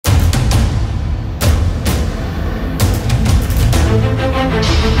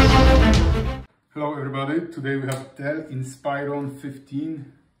Hello everybody, today we have Dell Inspiron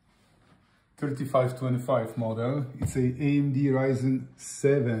 15 3525 model. It's a AMD Ryzen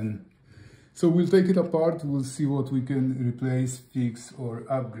 7. So we'll take it apart, we'll see what we can replace, fix or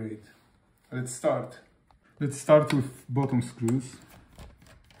upgrade. Let's start. Let's start with bottom screws.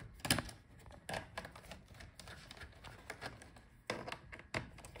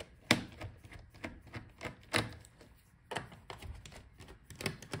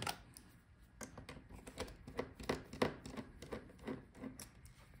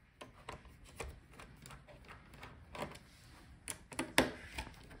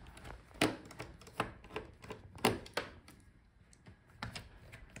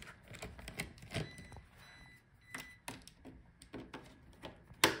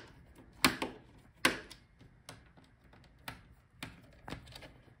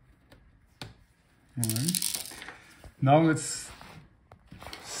 Alright. Now let's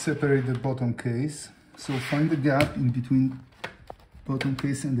separate the bottom case. So find the gap in between bottom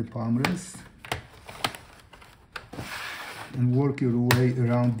case and the palmrest and work your way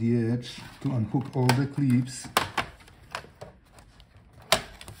around the edge to unhook all the clips.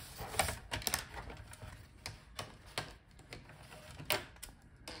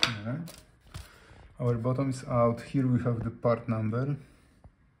 Alright. Our bottom is out. Here we have the part number.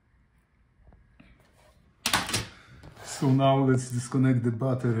 So now let's disconnect the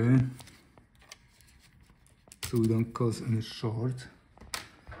battery so we don't cause any short.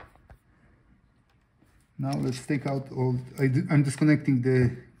 Now let's take out all, I'm disconnecting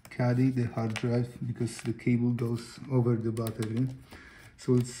the Caddy, the hard drive, because the cable goes over the battery.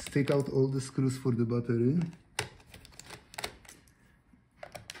 So let's take out all the screws for the battery.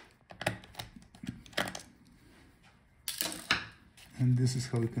 And this is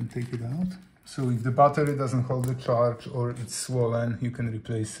how we can take it out. So if the battery doesn't hold the charge or it's swollen, you can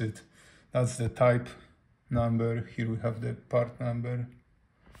replace it. That's the type number. Here we have the part number.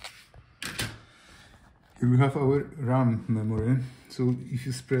 Here we have our RAM memory. So if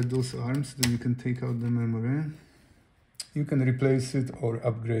you spread those arms, then you can take out the memory. You can replace it or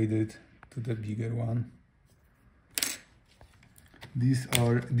upgrade it to the bigger one. These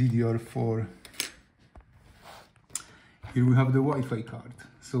are DDR4. Here we have the Wi-Fi card.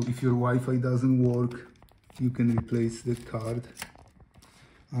 So if your Wi-Fi doesn't work, you can replace the card.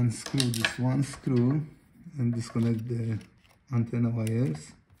 Unscrew this one screw and disconnect the antenna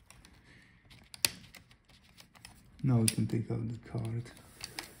wires. Now we can take out the card.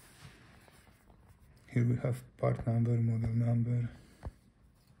 Here we have part number, model number.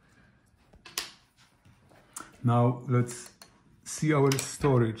 Now let's see our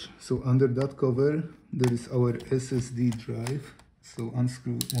storage. So under that cover there is our SSD drive. So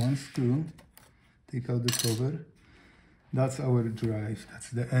unscrew one screw, take out the cover. That's our drive, that's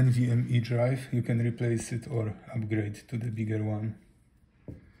the NVMe drive. You can replace it or upgrade to the bigger one.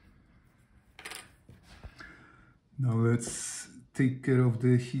 Now let's take care of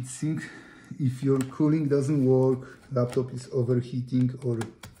the heatsink. If your cooling doesn't work, laptop is overheating or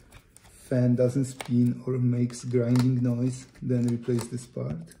fan doesn't spin or makes grinding noise, then replace this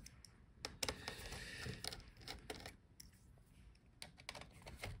part.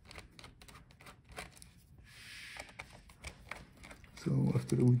 So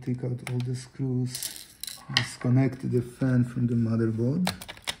after we take out all the screws, disconnect the fan from the motherboard.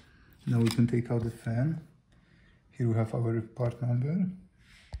 Now we can take out the fan. Here we have our part number.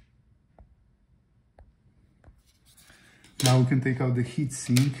 Now we can take out the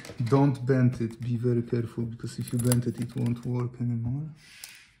heatsink. Don't bend it, be very careful, because if you bend it, it won't work anymore.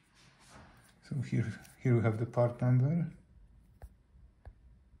 So here we have the part number.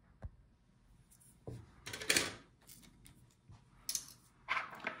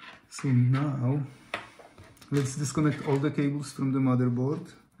 So now, let's disconnect all the cables from the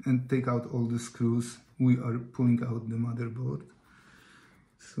motherboard and take out all the screws. We are pulling out the motherboard.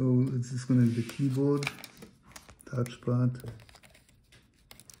 So let's disconnect the keyboard, touchpad.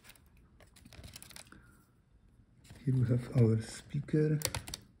 Here we have our speaker,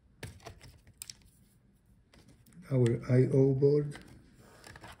 our I/O board.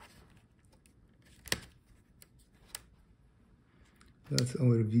 That's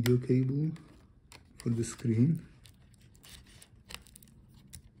our video cable for the screen.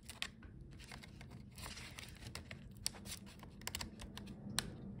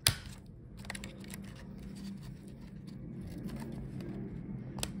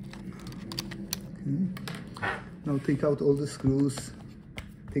 Okay. Now take out all the screws.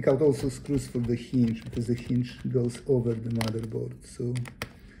 Take out also screws for the hinge, because the hinge goes over the motherboard. So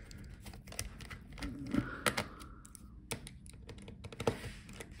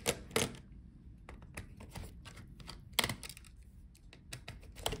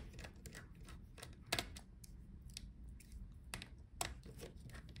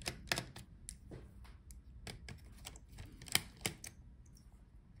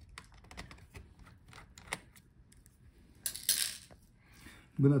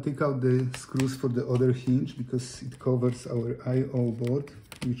I'm gonna take out the screws for the other hinge because it covers our I/O board,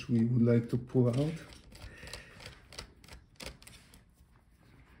 which we would like to pull out.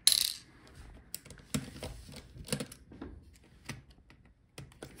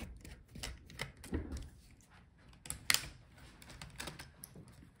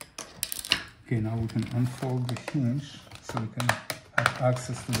 Okay, now we can unfold the hinge so we can have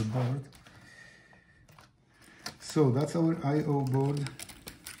access to the board. So that's our I/O board.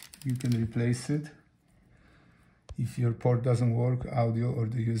 You can replace it. If your port doesn't work, audio or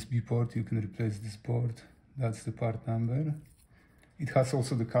the USB port, you can replace this board. That's the part number. It has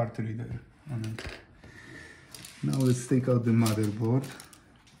also the card reader on it. Now let's take out the motherboard.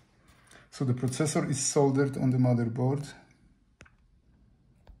 So the processor is soldered on the motherboard.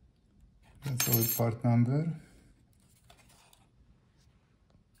 That's our part number.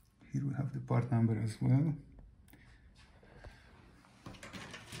 Here we have the part number as well.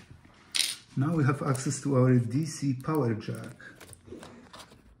 Now we have access to our DC power jack.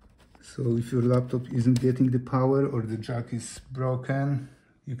 So if your laptop isn't getting the power or the jack is broken,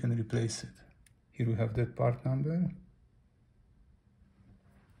 you can replace it. Here we have that part number.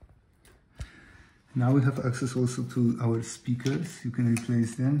 Now we have access also to our speakers. You can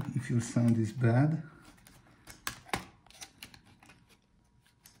replace them if your sound is bad.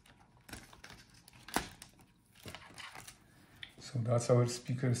 So that's our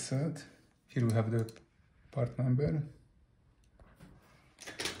speaker set. Here we have the part number.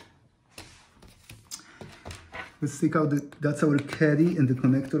 Let's take out that's our Caddy and the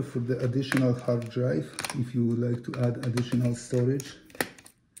connector for the additional hard drive. If you would like to add additional storage,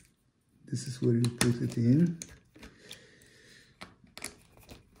 this is where you put it in.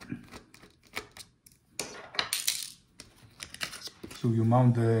 So you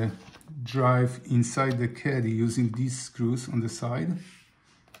mount the drive inside the Caddy using these screws on the side.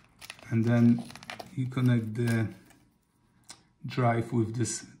 And then you connect the drive with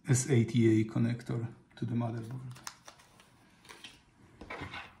this SATA connector to the motherboard.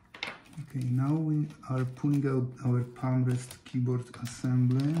 Okay, now we are pulling out our Palmrest keyboard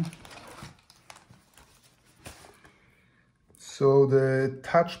assembly. So the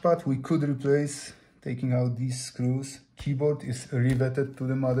touchpad we could replace taking out these screws. Keyboard is riveted to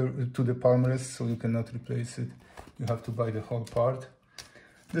the Palmrest, so you cannot replace it. You have to buy the whole part.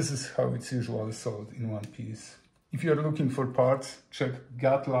 This is how it's usually sold in one piece. If you are looking for parts, check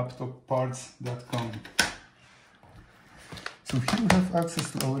gatlaptopparts.com. So here we have access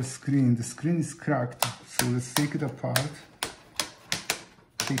to our screen. The screen is cracked, so let's take it apart.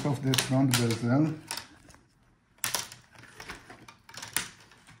 Take off the front bezel.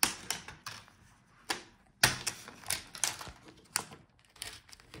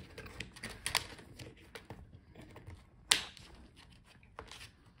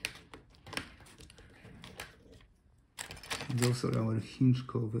 Those are our hinge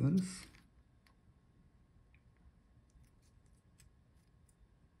covers.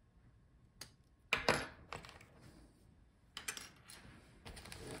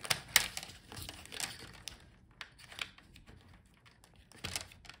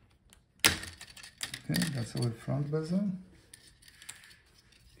 Okay, that's our front bezel.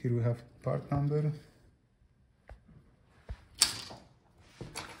 Here we have part number.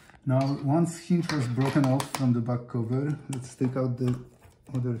 Now, once hinge was broken off from the back cover, let's take out the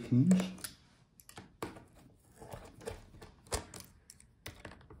other hinge.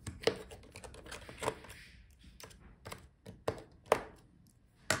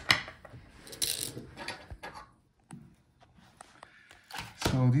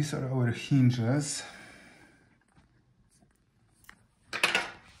 So these are our hinges.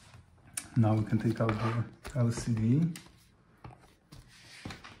 Now we can take out the LCD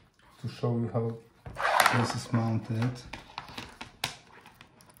to show you how this is mounted.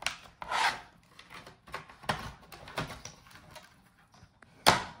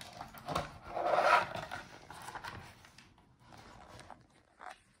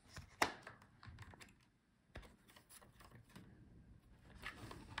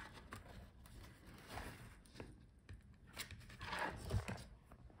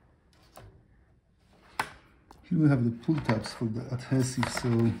 Here we have the pull tabs for the adhesive,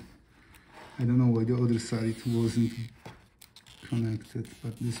 so I don't know why the other side wasn't connected,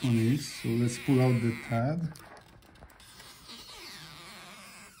 but this one is. So let's pull out the tab.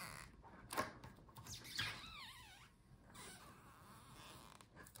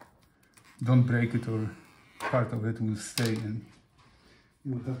 Don't break it or part of it will stay and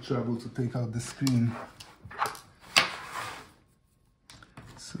you will have trouble to take out the screen.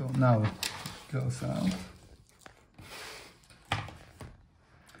 So now it goes out.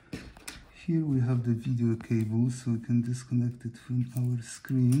 here we have the video cable, so we can disconnect it from our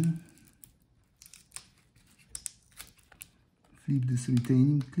screen. Flip this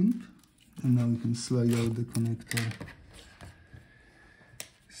retaining clip, and now we can slide out the connector.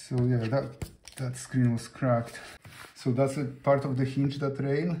 So yeah, that screen was cracked. So that's a part of the hinge, that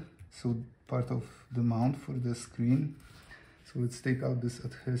rail, so part of the mount for the screen. So let's take out this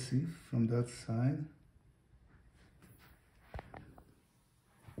adhesive from that side.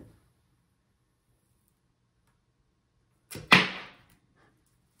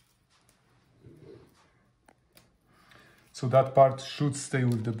 So that part should stay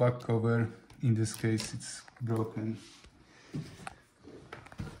with the back cover. In this case, it's broken.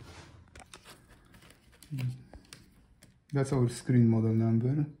 That's our screen model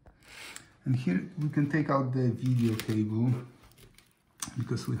number. And here we can take out the video cable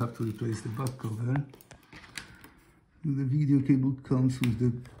because we have to replace the back cover. The video cable comes with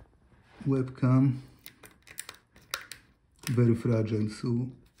the webcam. Very fragile, so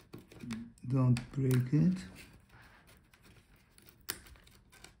don't break it.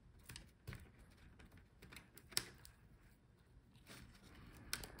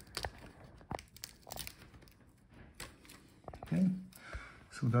 Okay,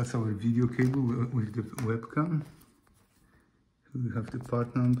 so that's our video cable with the webcam. We have the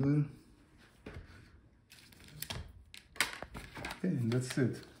part number. Okay, and that's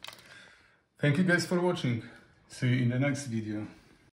it. Thank you guys for watching. See you in the next video.